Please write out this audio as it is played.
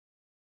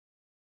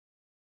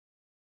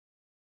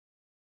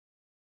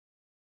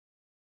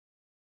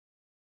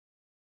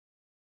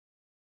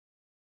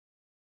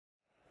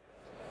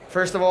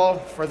First of all,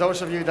 for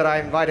those of you that I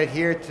invited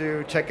here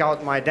to check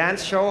out my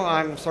dance show,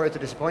 I'm sorry to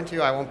disappoint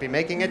you. I won't be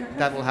making it.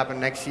 That will happen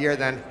next year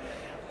then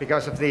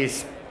because of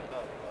these.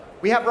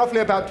 We have roughly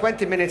about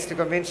 20 minutes to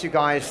convince you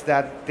guys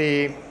that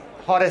the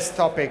hottest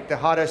topic, the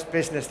hottest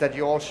business that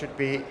you all should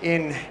be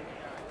in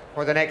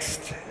for the next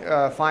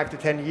 5 to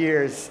 10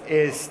 years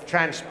is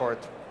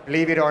transport,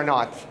 believe it or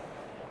not.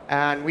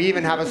 And we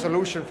even have a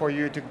solution for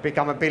you to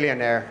become a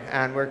billionaire,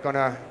 and we're going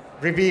to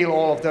reveal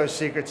all of those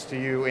secrets to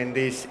you in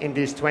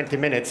these 20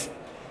 minutes.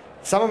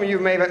 Some of you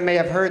may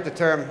have heard the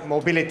term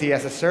mobility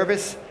as a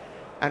service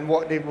and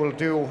what it will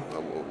do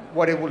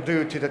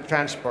to the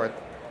transport.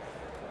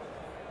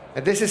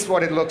 And this is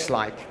what it looks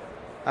like.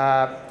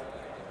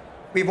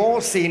 We've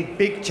all seen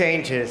big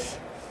changes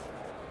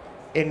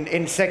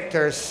in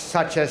sectors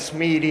such as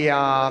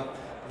media,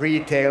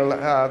 retail,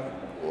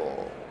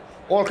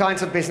 all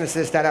kinds of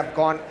businesses that have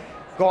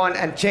gone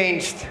and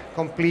changed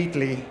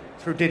completely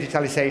through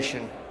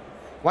digitalization.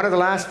 One of the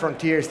last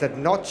frontiers that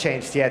not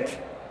changed yet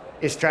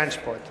is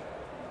transport.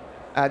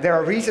 There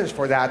are reasons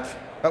for that,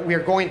 but we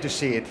are going to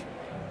see it,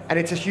 and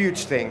it's a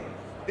huge thing.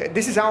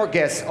 This is our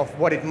guess of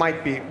what it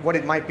might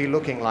be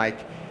looking like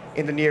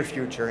in the near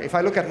future. If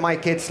I look at my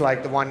kids,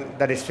 like the one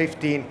that is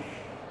 15,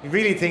 he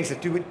really thinks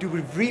that do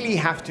we really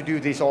have to do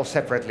this all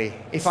separately?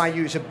 If I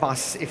use a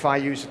bus, if I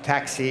use a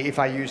taxi, if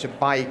I use a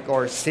bike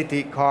or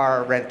city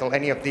car rental,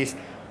 any of these,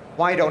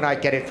 why don't I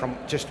get it from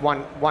just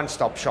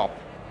one-stop shop?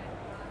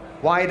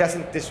 Why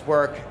doesn't this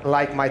work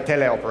like my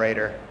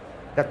teleoperator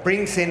that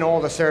brings in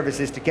all the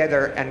services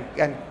together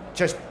and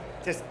just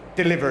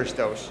delivers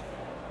those?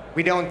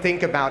 We don't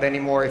think about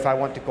anymore if I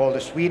want to call to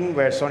Sweden,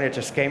 where Sonja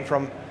just came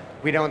from.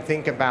 We don't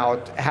think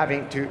about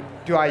having to,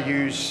 do I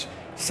use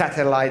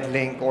satellite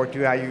link or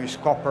do I use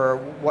copper?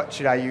 What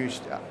should I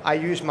use? I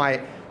use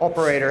my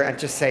operator and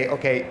just say,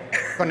 okay,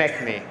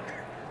 connect me.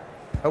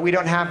 But we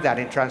don't have that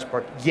in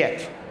transport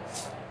yet,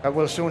 but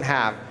we'll soon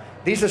have.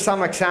 These are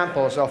some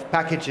examples of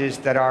packages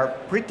that are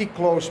pretty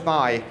close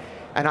by,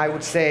 and I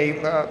would say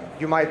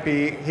you might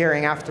be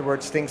hearing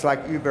afterwards things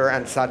like Uber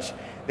and such.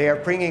 They are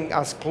bringing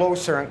us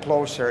closer and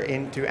closer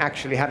into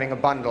actually having a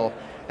bundle,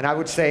 and I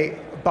would say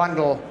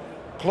bundle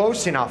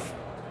close enough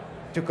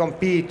to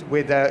compete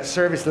with a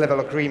service level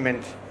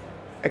agreement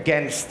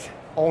against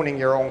owning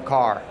your own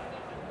car.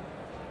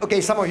 Okay,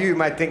 some of you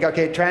might think,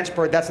 okay,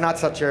 transport, that's not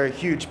such a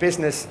huge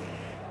business.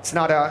 It's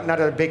not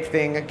a big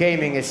thing.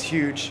 Gaming is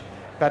huge,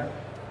 but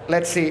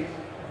let's see.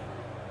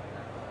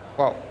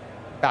 Well,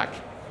 back.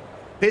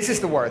 This is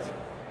the word.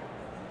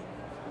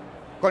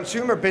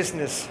 Consumer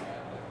business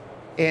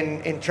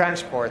in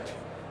transport.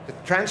 The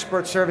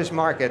transport service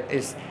market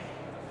is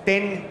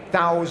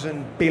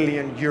 10,000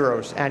 billion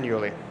euros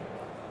annually.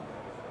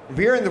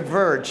 We're on the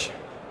verge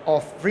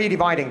of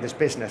redividing this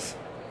business.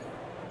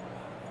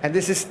 And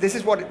this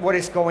is what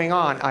is going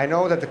on. I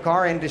know that the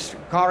car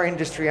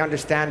industry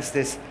understands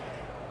this.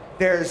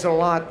 There's a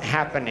lot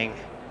happening.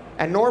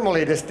 And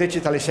normally this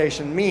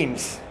digitalization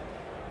means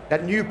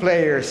that new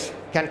players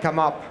can come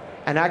up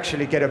and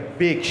actually get a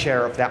big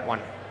share of that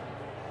one.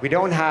 We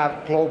don't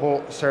have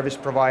global service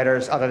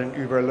providers other than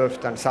Uber,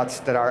 Lyft and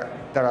such that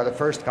are the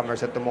first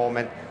comers at the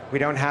moment. We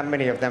don't have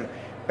many of them.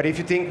 But if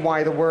you think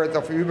why the worth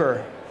of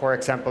Uber, for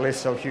example, is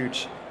so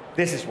huge,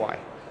 this is why.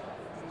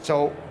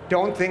 So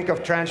don't think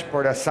of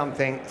transport as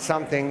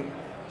something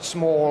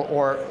small,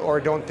 or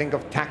don't think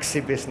of taxi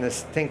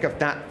business. Think of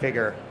that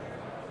figure.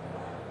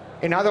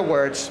 In other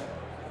words,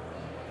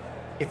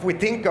 if we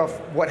think of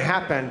what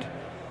happened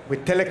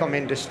with telecom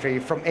industry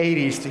from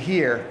 80s to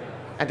here,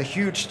 and the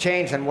huge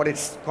change and what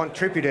it's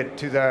contributed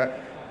to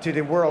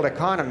the world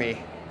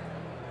economy,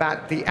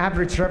 that the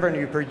average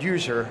revenue per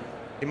user,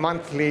 the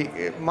monthly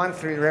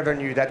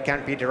revenue that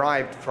can be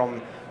derived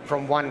from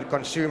one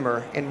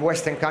consumer in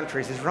Western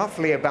countries is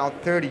roughly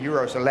about 30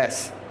 euros or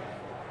less.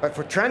 But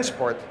for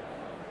transport,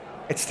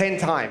 it's 10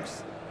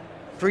 times,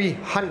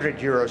 300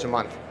 euros a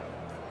month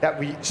that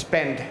we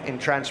spend in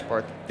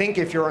transport. Think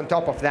if you're on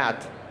top of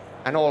that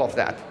and all of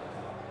that.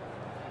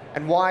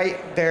 And why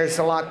there's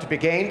a lot to be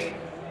gained.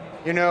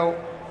 You know,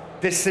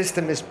 this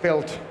system is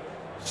built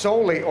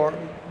solely or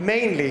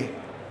mainly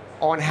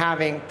on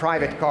having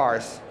private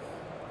cars.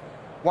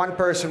 One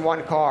person,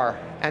 one car.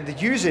 And the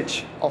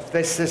usage of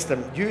this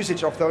system,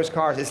 usage of those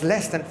cars is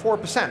less than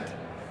 4%.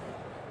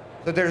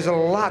 So there's a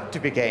lot to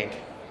be gained.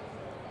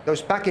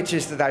 Those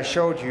packages that I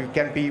showed you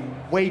can be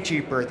way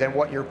cheaper than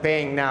what you're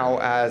paying now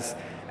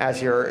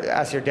as your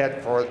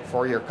debt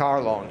for your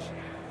car loans.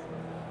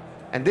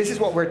 And this is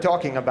what we're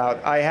talking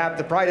about. I have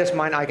the brightest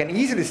mind, I can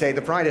easily say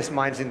the brightest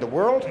minds in the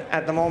world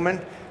at the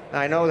moment.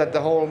 I know that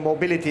the whole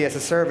mobility as a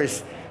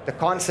service, the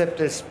concept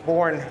is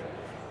born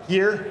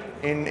here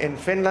in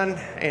Finland,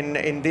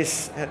 in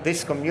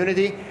this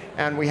community,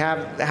 and we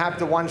have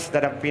the ones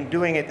that have been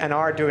doing it and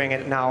are doing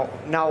it now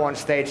on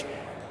stage.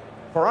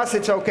 For us,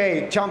 it's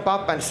okay, jump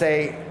up and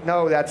say,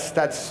 no,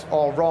 that's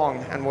all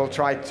wrong, and we'll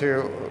try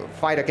to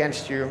fight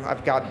against you.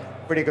 I've got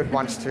pretty good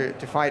ones to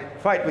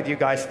fight with you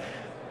guys.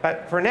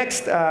 But for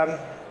next,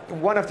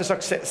 one of the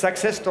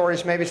success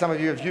stories, maybe some of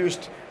you have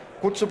used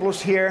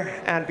Kutsuplus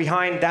here, and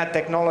behind that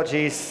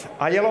technology is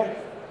Ajelo.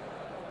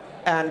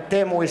 And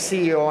Teemu is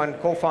CEO and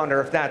co-founder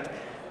of that.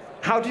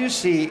 How do you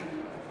see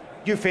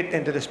you fit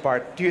into this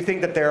part? Do you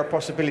think that there are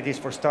possibilities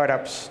for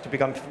startups to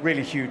become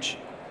really huge?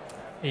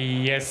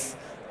 Yes,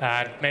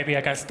 and maybe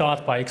I can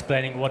start by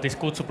explaining what is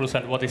Kutsuplus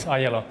and what is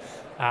Ajelo.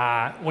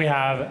 We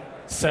have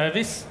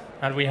service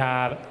and we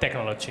have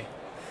technology.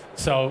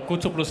 So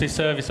Kutsuplus is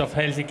service of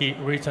Helsinki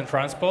region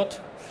transport,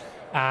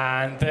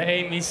 and the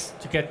aim is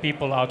to get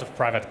people out of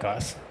private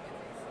cars.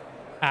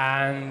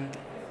 And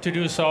to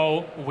do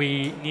so,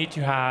 we need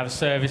to have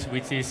service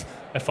which is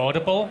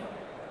affordable,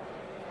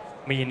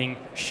 meaning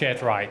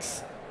shared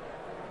rides.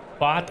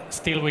 But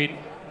still we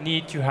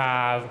need to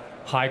have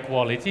high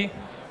quality,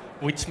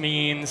 which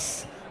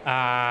means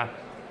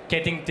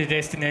getting to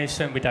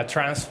destination without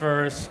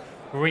transfers,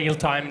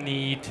 real-time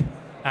need,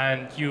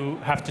 and you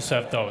have to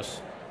serve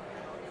those.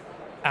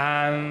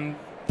 And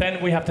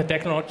then we have the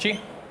technology,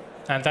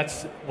 and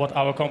that's what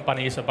our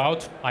company is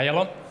about,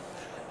 Ajelo.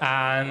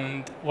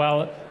 And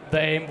well, the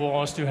aim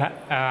was to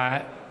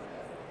have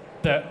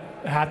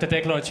the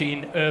technology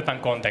in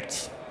urban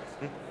contexts.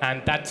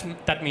 And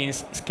that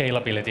means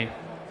scalability.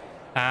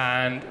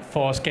 And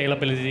for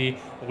scalability,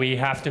 we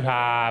have to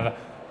have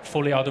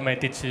fully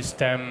automated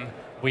system.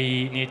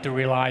 We need to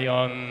rely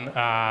on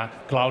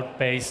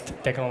cloud-based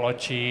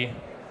technology.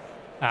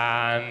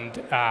 And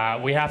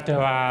we have to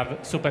have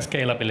super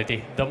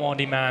scalability. The more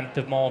demand,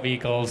 the more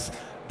vehicles,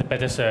 the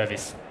better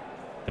service,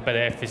 the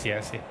better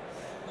efficiency.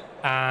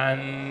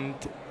 And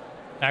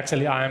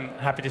actually, I'm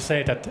happy to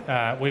say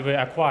that we were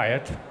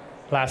acquired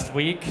last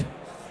week.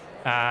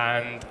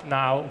 And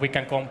now we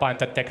can combine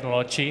that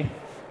technology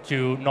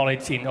to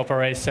knowledge in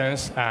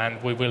operations,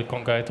 and we will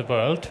conquer the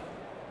world.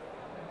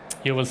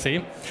 You will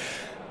see.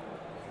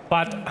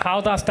 But how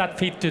does that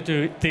fit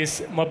to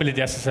this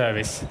mobility as a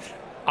service?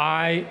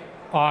 I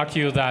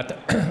argue that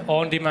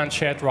on-demand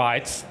shared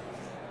rides,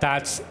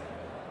 that's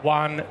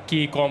one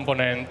key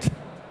component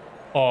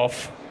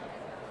of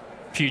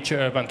future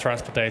urban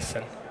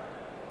transportation.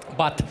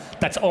 But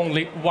that's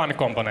only one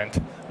component.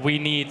 We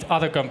need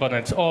other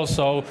components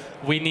also.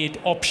 We need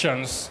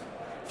options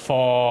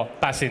for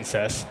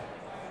passengers.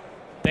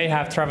 They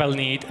have travel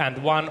need,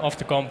 and one of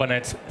the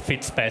components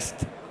fits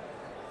best.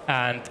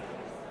 And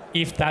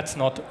if that's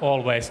not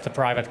always the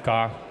private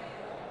car,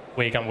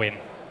 we can win.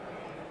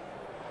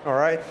 All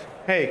right.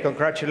 Hey,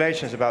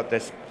 congratulations about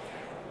this.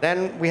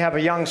 Then we have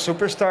a young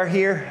superstar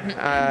here.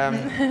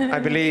 I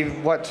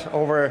believe,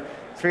 over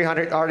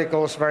 300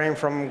 articles varying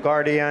from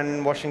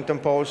Guardian, Washington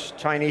Post,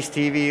 Chinese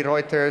TV,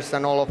 Reuters,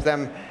 and all of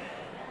them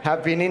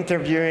have been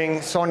interviewing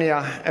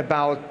Sonja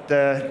about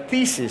the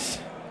thesis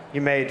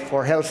you made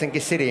for Helsinki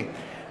City.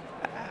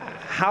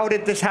 How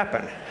did this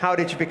happen? How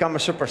did you become a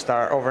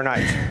superstar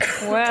overnight?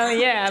 Well,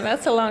 yeah,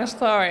 that's a long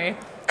story.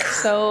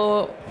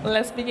 So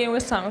let's begin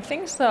with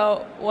something.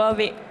 So, well,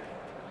 the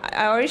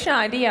original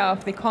idea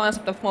of the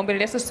concept of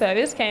mobility as a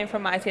service came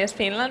from ITS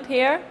Finland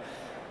here.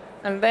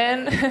 And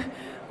then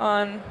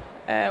on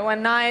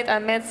one night I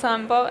met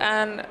Sampo,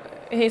 and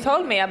he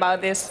told me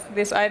about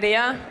this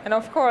idea. And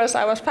of course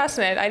I was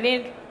fascinated. I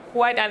didn't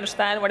quite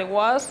understand what it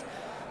was,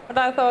 but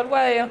I thought,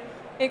 well,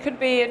 it could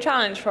be a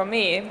challenge for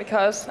me,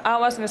 because I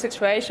was in a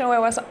situation where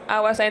I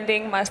was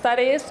ending my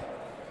studies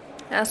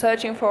and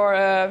searching for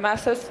a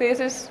master's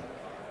thesis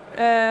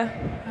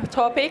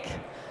topic.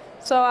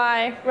 So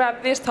I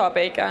grabbed this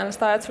topic and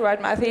started to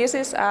write my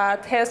thesis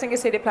at Helsinki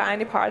City Planning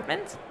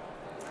Department.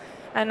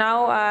 And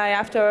now,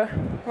 after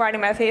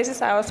writing my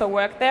thesis, I also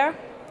work there.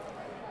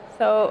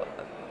 So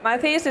my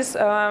thesis,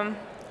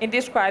 it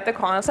described the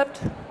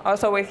concept,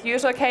 also with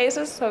user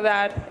cases, so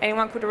that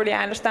anyone could really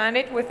understand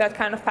it with that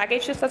kind of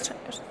packages that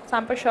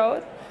Sampo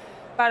showed.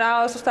 But I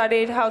also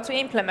studied how to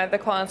implement the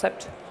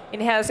concept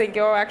in Helsinki,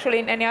 or actually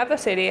in any other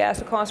city, as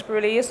the concept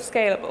really is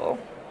scalable.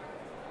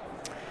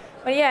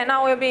 But yeah,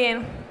 now we've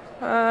been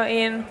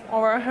in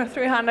over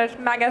 300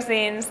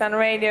 magazines and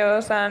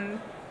radios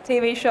and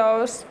TV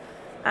shows,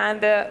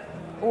 and the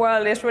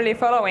world is really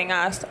following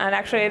us. And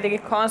actually the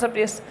concept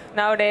is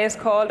nowadays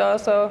called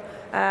also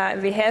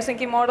the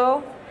Helsinki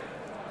model.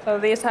 So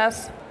this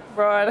has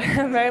brought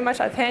very much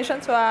attention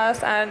to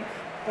us, and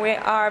we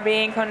are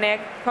being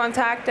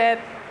contacted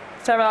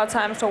several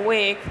times a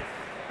week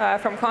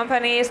from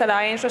companies that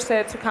are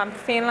interested to come to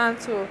Finland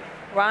to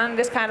run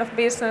this kind of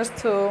business,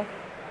 to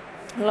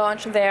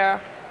launch their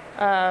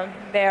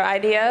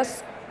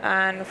ideas,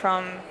 and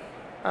from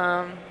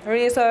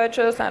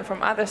researchers and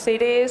from other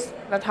cities,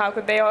 that how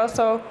could they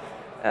also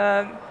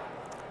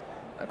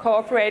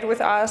cooperate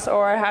with us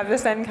or have the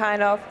same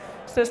kind of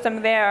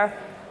system there.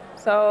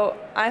 So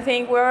I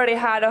think we already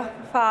had a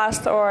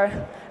fast or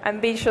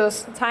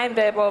ambitious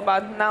timetable,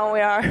 but now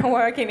we are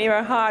working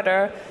even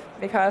harder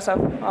because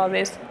of all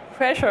this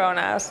pressure on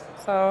us.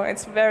 So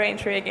it's very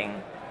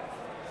intriguing.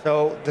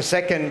 So the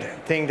second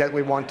thing that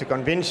we want to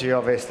convince you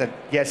of is that,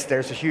 yes,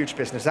 there's a huge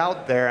business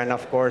out there, and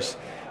of course,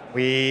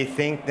 we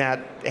think that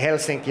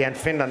Helsinki and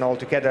Finland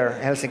altogether,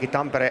 Helsinki,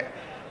 Tampere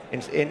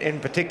in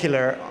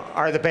particular,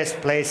 are the best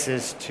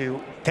places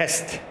to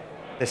test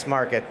this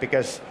market,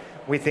 because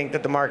we think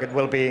that the market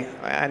will be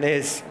and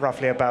is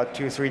roughly about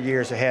 2-3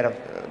 years ahead of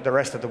the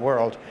rest of the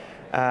world.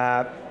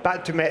 But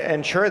to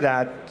ensure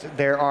that,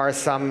 there are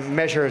some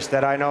measures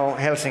that I know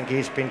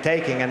Helsinki's been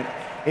taking and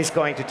is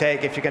going to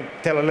take. If you can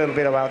tell a little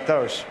bit about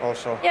those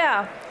also.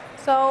 Yeah.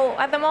 So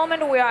at the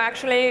moment we are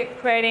actually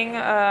creating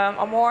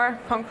a more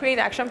concrete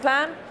action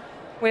plan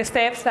with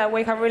steps that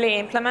we can really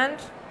implement.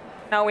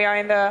 Now we are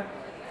in the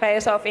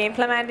phase of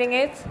implementing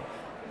it,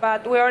 but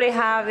we already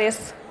have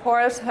this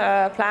course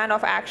plan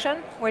of action,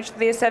 which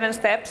these 7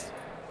 steps.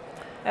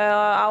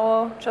 I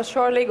will just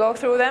shortly go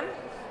through them.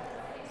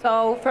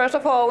 So first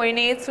of all, we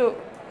need to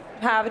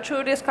have a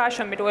true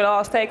discussion between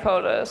all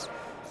stakeholders.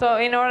 So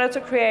in order to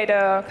create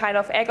a kind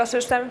of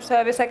ecosystem,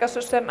 service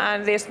ecosystem,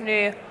 and this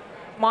new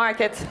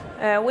market,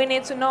 we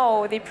need to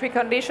know the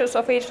preconditions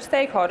of each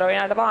stakeholder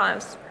in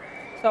advance.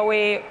 So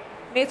we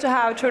need to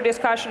have true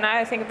discussion.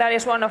 I think that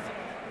is one of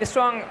the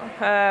strong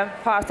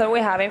parts that we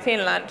have in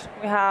Finland.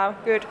 We have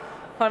good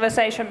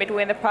conversation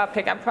between the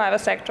public and private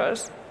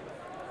sectors.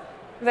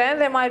 Then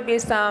there might be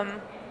some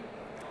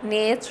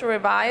need to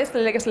revise the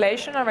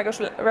legislation and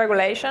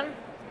regulation.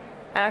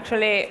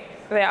 Actually,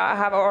 they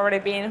have already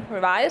been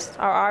revised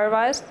or are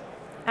revised.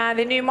 And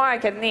the new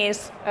market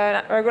needs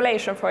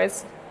regulation for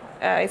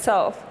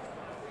itself.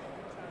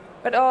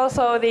 But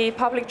also the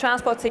public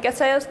transport ticket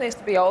sales needs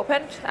to be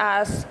opened,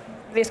 as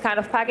these kind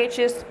of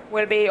packages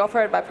will be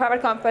offered by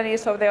private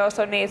companies, so they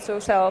also need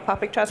to sell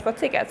public transport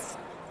tickets.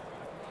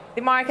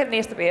 The market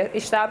needs to be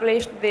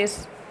established.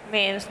 This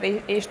means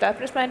the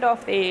establishment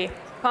of the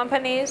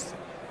companies,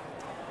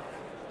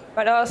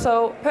 but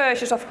also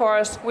purchase, of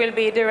course, will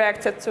be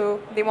directed to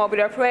the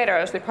mobility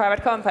operators, the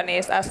private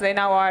companies, as they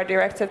now are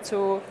directed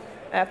to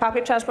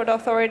public transport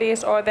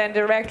authorities or then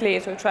directly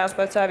to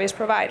transport service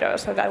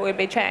providers, so that will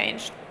be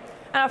changed.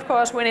 And of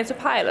course, we need to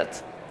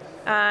pilot,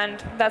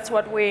 and that's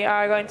what we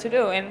are going to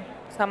do in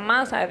some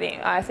months,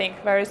 I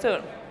think very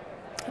soon,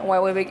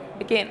 where we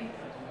begin.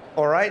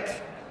 All right,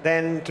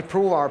 then to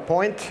prove our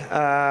point,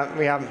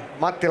 we have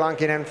Matti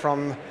Lankinen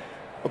from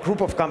a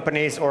group of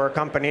companies, or a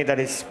company that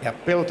is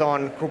built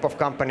on group of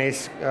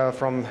companies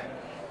from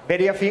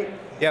Mediafi.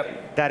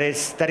 Yep. That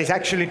is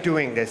actually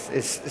doing this,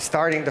 is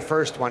starting the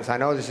first ones. I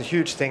know this is a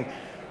huge thing.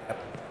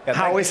 Yeah,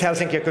 how is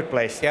Helsinki a good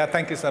place? Yeah,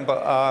 thank you,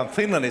 Sampo.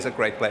 Finland is a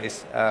great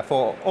place.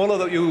 For all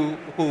of you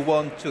who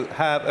want to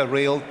have a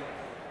real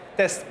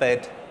test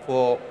bed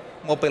for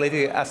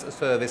mobility as a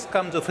service,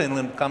 come to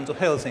Finland, come to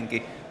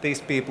Helsinki.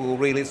 These people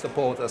really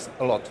support us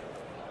a lot.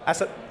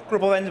 As a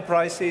group of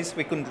enterprises,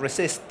 we couldn't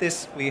resist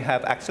this. We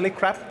have actually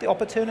grabbed the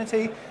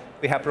opportunity.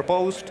 We have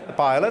proposed a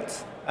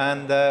pilot,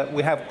 and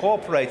we have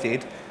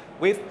cooperated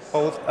with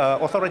both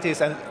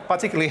authorities and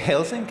particularly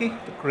Helsinki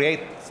to create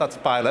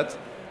such pilot.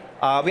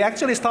 We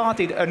actually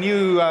started a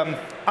new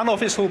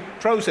unofficial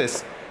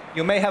process.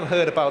 You may have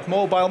heard about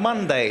Mobile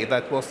Monday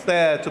that was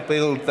there to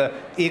build the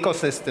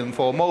ecosystem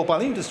for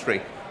mobile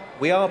industry.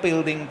 We are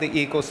building the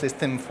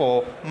ecosystem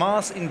for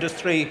mass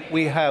industry.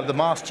 We have the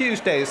Mass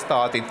Tuesday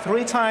started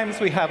 3 times.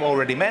 We have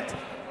already met,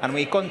 and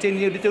we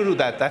continue to do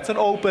that. That's an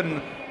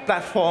open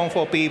platform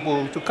for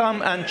people to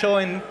come and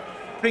join,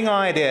 bring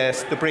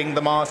ideas to bring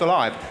the mass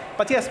alive.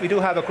 But yes, we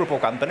do have a group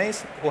of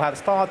companies who have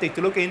started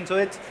to look into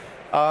it.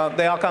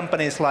 There are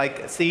companies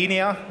like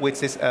Senia,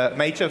 which is a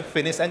major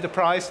Finnish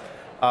enterprise.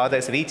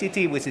 There's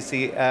VTT, which is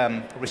the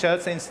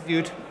research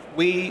institute.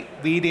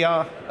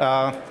 Media,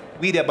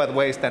 by the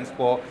way, stands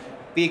for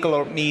vehicle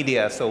or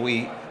media, so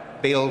we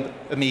build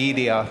a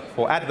media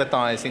for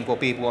advertising for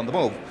people on the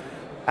move.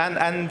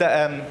 And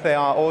there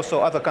are also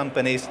other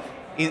companies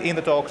in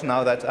the talks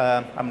now that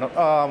I'm not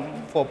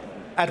for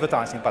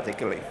advertising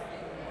particularly.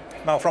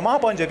 Now, from our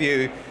point of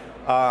view,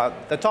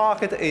 the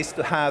target is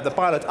to have the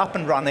pilot up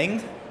and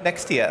running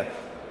next year.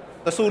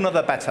 The sooner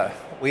the better.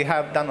 We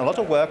have done a lot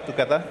of work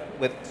together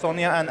with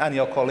Sonja and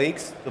your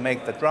colleagues to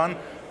make that run.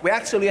 We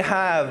actually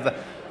have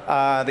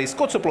this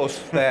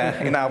Kutsuplus there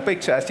in our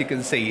picture, as you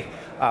can see.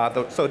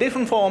 So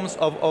different forms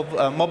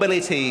of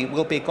mobility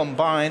will be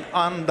combined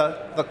under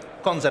the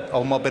concept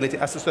of mobility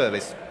as a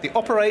service. The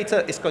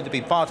operator is going to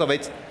be part of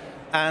it,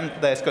 and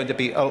there's going to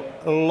be a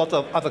lot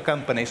of other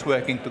companies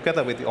working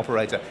together with the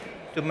operator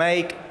to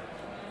make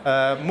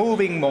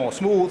moving more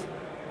smooth,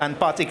 and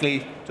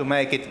particularly to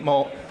make it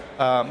more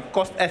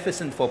cost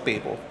efficient for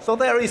people. So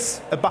there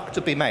is a buck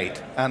to be made,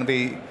 and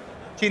we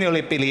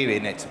genuinely believe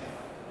in it.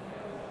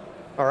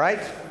 All right.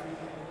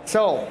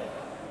 So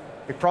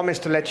we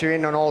promised to let you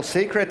in on all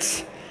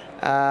secrets.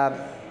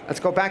 Let's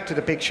go back to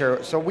the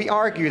picture. So we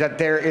argue that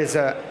there is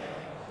a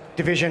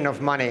division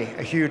of money,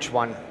 a huge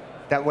one,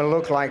 that will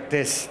look like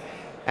this.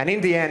 And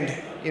in the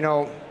end, you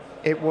know,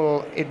 it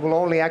will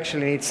only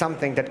actually need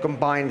something that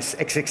combines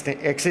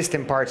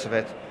existing parts of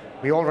it.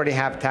 We already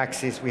have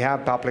taxis, we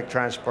have public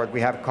transport,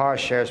 we have car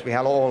shares, we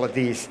have all of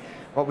these.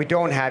 What we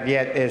don't have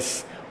yet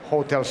is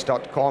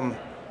hotels.com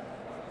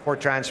for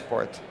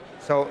transport.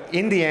 So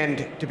in the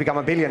end, to become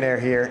a billionaire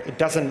here, it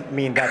doesn't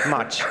mean that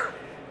much.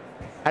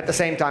 At the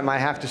same time, I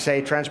have to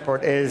say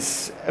transport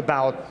is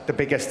about the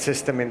biggest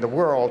system in the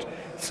world,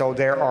 so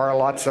there are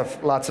lots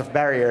of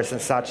barriers and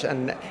such.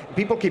 And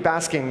people keep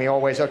asking me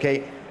always,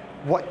 okay,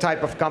 what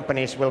type of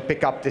companies will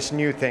pick up this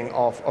new thing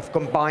of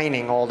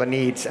combining all the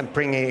needs and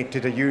bringing it to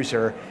the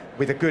user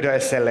with a good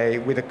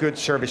SLA, with a good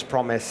service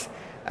promise.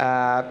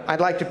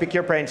 I'd like to pick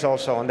your brains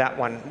also on that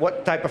one.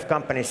 What type of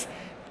companies?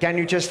 Can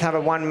you just have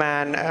a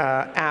one-man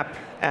app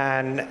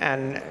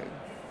and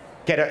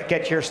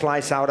get your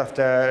slice out of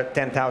the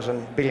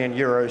 10,000 billion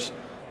euros?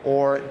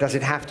 Or does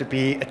it have to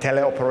be a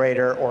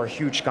teleoperator or a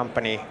huge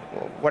company?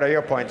 What are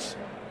your points?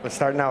 Let's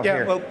start now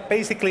here. Well,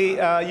 basically,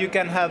 you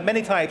can have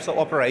many types of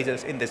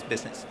operators in this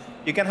business.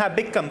 You can have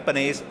big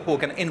companies who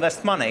can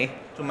invest money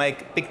to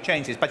make big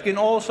changes, but you can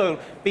also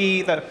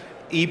be the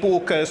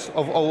e-bookers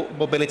of all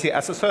mobility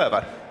as a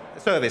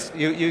service.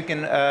 You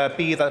can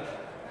be the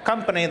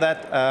company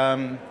that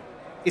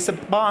is a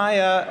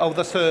buyer of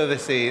the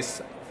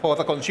services for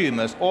the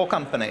consumers or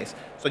companies.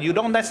 So you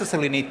don't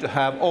necessarily need to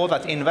have all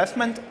that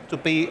investment to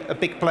be a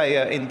big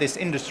player in this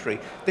industry.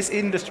 This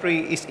industry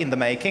is in the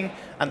making,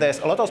 and there's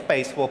a lot of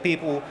space for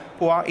people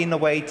who are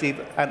innovative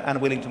and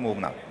willing to move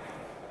now.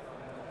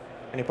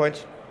 Any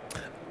points?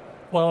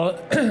 Well,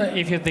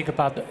 if you think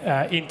about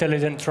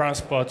intelligent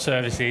transport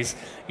services,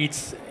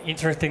 it's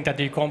interesting that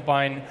you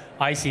combine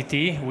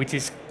ICT, which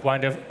is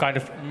kind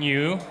of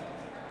new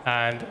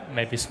and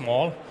maybe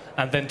small,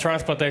 and then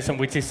transportation,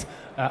 which is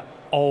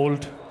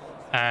old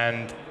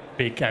and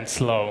big and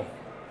slow.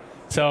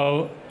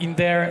 So in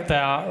there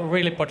are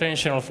really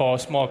potential for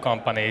small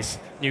companies,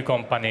 new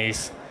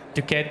companies,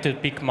 to get to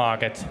big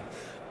market,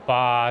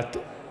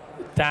 but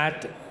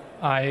that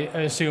I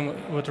assume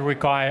would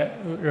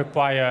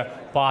require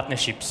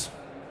partnerships,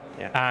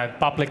 and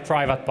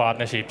public-private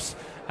partnerships,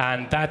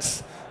 and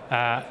that's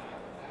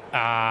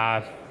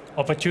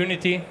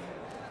opportunity,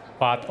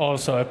 but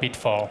also a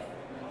pitfall,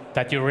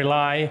 that you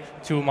rely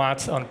too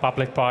much on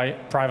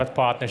public-private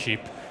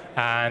partnership,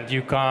 and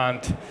you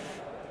can't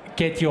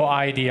get your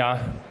idea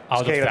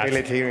out of that.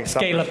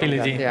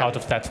 Scalability out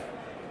of that.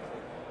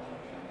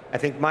 I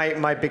think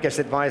my biggest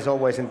advice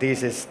always in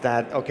these is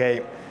that,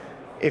 okay,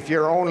 if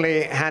you're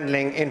only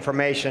handling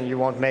information, you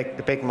won't make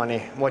the big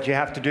money. What you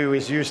have to do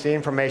is use the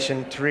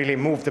information to really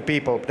move the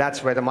people.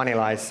 That's where the money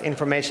lies.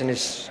 Information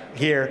is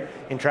here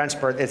in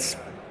transport, it's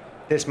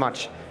this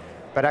much.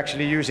 But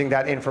actually using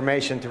that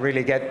information to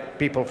really get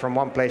people from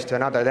one place to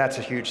another, that's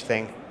a huge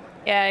thing.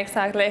 Yeah,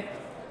 exactly.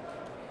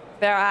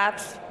 There are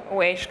apps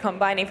which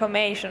combine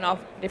information of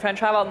different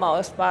travel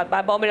modes, but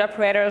by mobile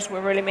operators we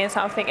really mean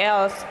something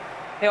else.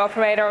 The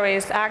operator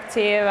is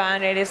active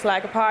and it is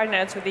like a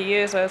partner to the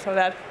user, so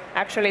that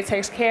actually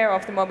takes care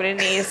of the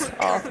mobility needs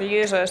of the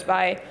users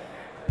by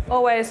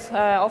always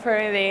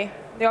offering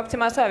the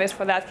optimal service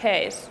for that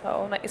case.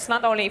 So it's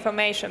not only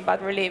information,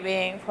 but really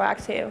being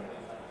proactive,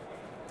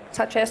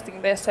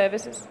 suggesting their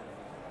services.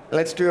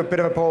 Let's do a bit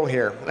of a poll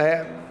here.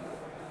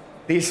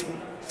 These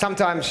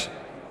sometimes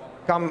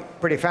come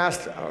pretty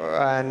fast,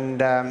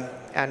 and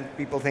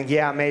people think,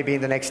 yeah, maybe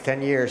in the next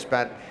 10 years,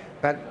 but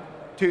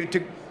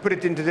to put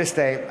it into this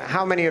day,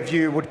 how many of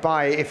you would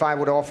buy if I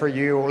would offer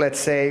you, let's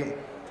say,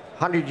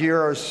 100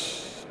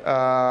 euros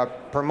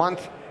per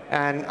month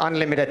and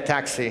unlimited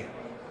taxi?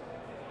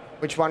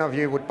 Which one of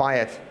you would buy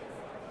it?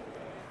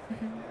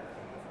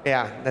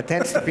 Yeah, that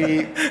tends to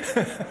be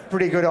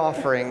pretty good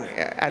offering,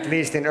 at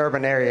least in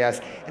urban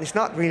areas. And it's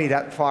not really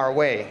that far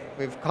away.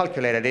 We've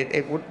calculated it.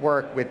 It would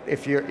work with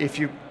if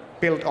you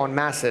build on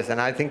masses,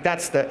 and I think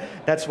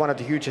that's one of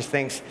the hugest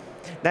things.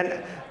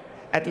 Then,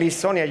 at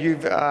least Sonja,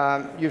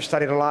 you've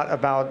studied a lot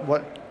about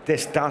what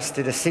this does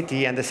to the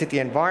city and the city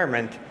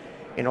environment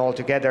in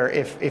altogether.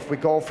 If we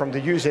go from the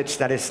usage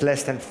that is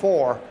less than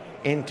 4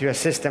 into a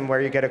system where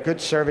you get a good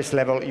service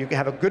level, you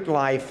have a good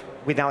life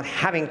without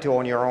having to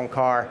own your own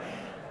car.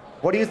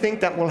 What do you think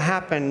that will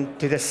happen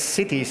to the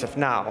cities of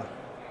now?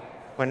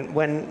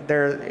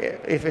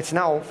 If it's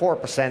now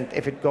 4%,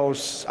 if it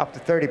goes up to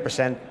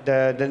 30%,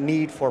 the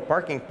need for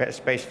parking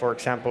space, for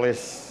example,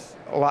 is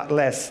a lot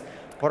less.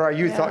 What are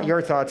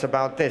your thoughts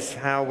about this?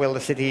 How will the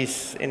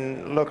cities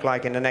look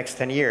like in the next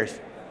 10 years?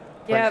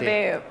 20?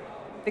 Yeah,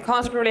 the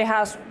concept really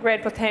has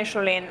great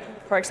potential in,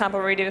 for example,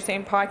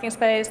 reducing parking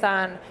space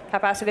and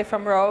capacity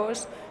from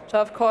roads. So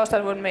of course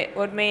that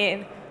would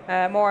mean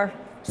more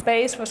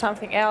space for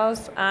something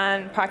else,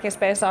 and parking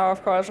spaces are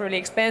of course really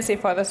expensive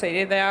for the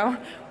city. They are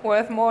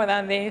worth more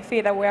than the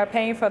fee that we are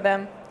paying for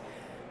them.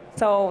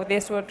 So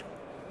this would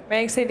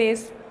make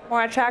cities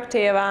more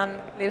attractive and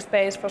leave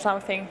space for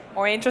something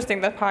more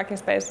interesting than parking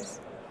spaces.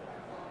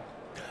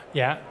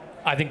 Yeah,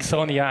 I think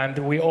Sonja and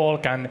we all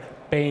can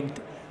paint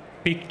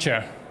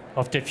picture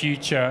of the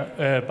future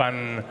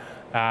urban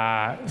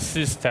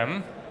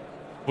system,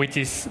 which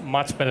is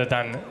much better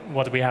than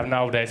what we have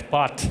nowadays.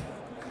 But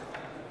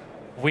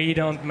we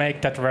don't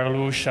make that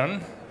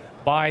revolution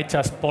by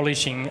just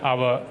polishing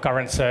our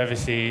current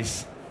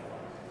services,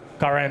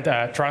 current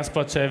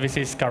transport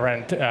services,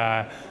 current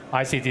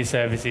ICT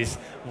services.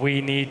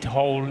 We need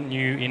whole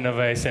new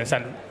innovations,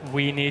 and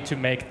we need to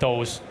make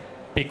those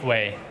big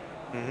way.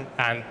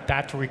 And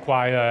that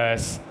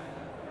requires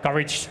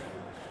courage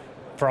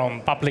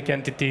from public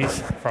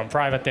entities, from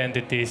private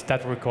entities.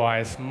 That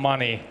requires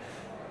money.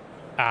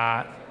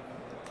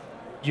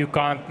 You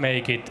can't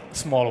make it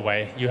small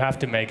way. You have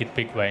to make it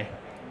big way.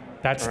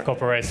 That's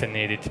cooperation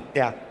needed.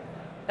 Yeah.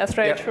 That's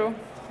very true.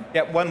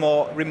 Yeah, one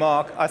more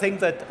remark. I think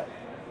that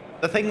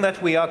the thing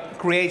that we are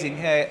creating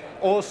here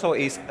also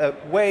is a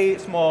way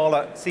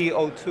smaller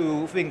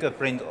CO2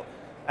 fingerprint,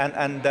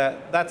 and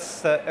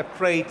that's a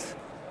great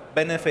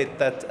benefit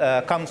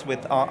that comes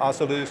with our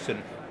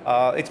solution.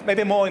 It's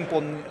maybe more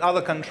important in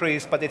other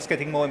countries, but it's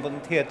getting more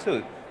important here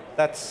too.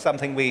 That's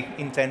something we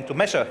intend to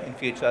measure in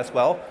future as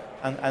well,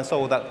 and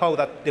so that how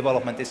that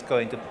development is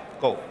going to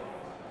go.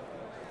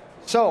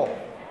 So,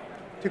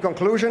 to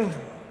conclusion,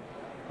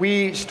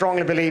 we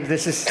strongly believe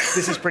this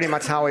is pretty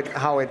much how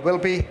it will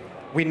be.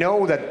 We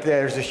know that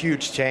there's a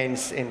huge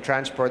change in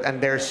transport and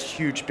there's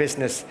huge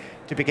business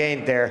to be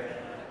gained there.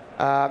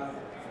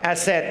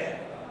 As said,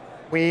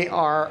 we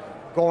are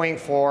going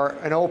for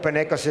an open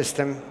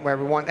ecosystem where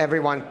we want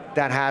everyone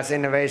that has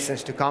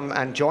innovations to come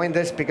and join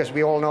this, because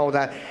we all know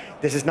that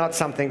this is not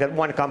something that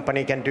one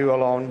company can do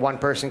alone, one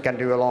person can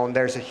do alone.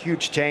 There's a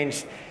huge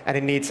change and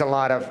it needs a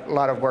lot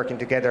of working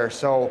together.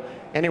 So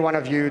any one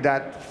of you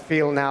that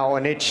feel now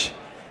an itch,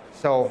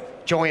 so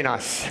join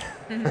us.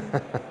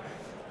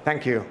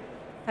 Thank you.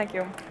 Thank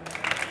you.